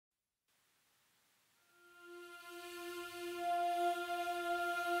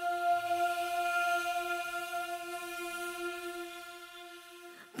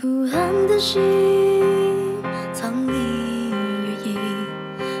不安的心，藏匿羽翼，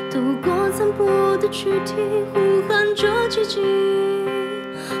度过残破的躯体，呼喊着奇迹，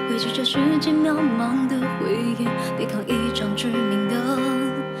汇聚这世界渺茫的回忆，抵抗一场致命的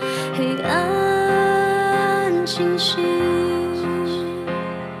黑暗侵袭。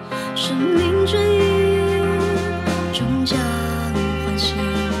生命之翼终将唤醒，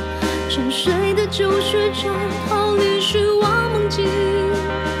沉睡的救赎者，逃离失望梦境。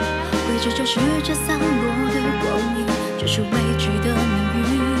 汇聚这世界散落的光阴，这是未知的命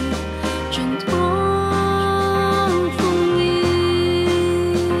运，挣脱封印。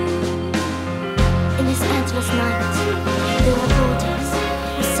In this endless night, there are borders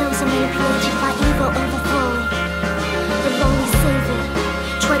where souls are manipulated by evil overflowing. The lonely savior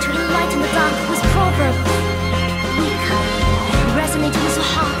tried to enlighten the dark with proverbs. We come, resonating with your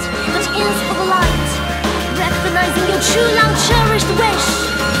heart, but ends for the light. Recognizing your true love, cherished wish.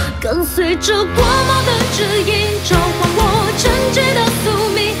 跟随着光芒的指引，召唤我贞洁的宿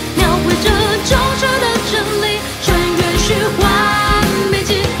命，描绘着旧时的真理，穿越虚幻美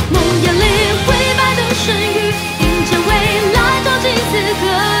景，梦魇里灰白的神域，迎接未来，走进此刻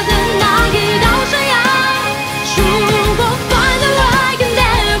的那一道闪耀。如果 find the light, you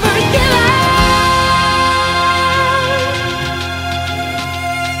never give up。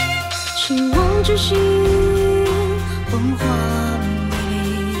期望之心，幻化。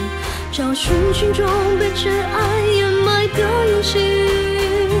 找寻群众被尘埃掩埋的勇气，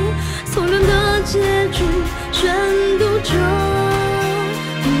错乱的结局宣读着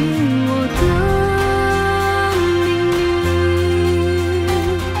你我的命运。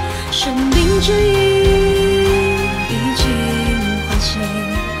生命之翼已经唤醒，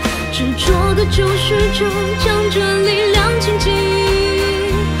执着的救赎者将这力量倾尽，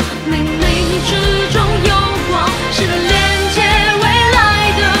冥冥之中有光，是连接未来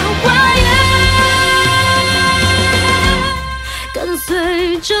的。 跟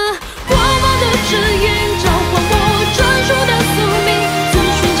随着光芒的指引，召唤我专属的。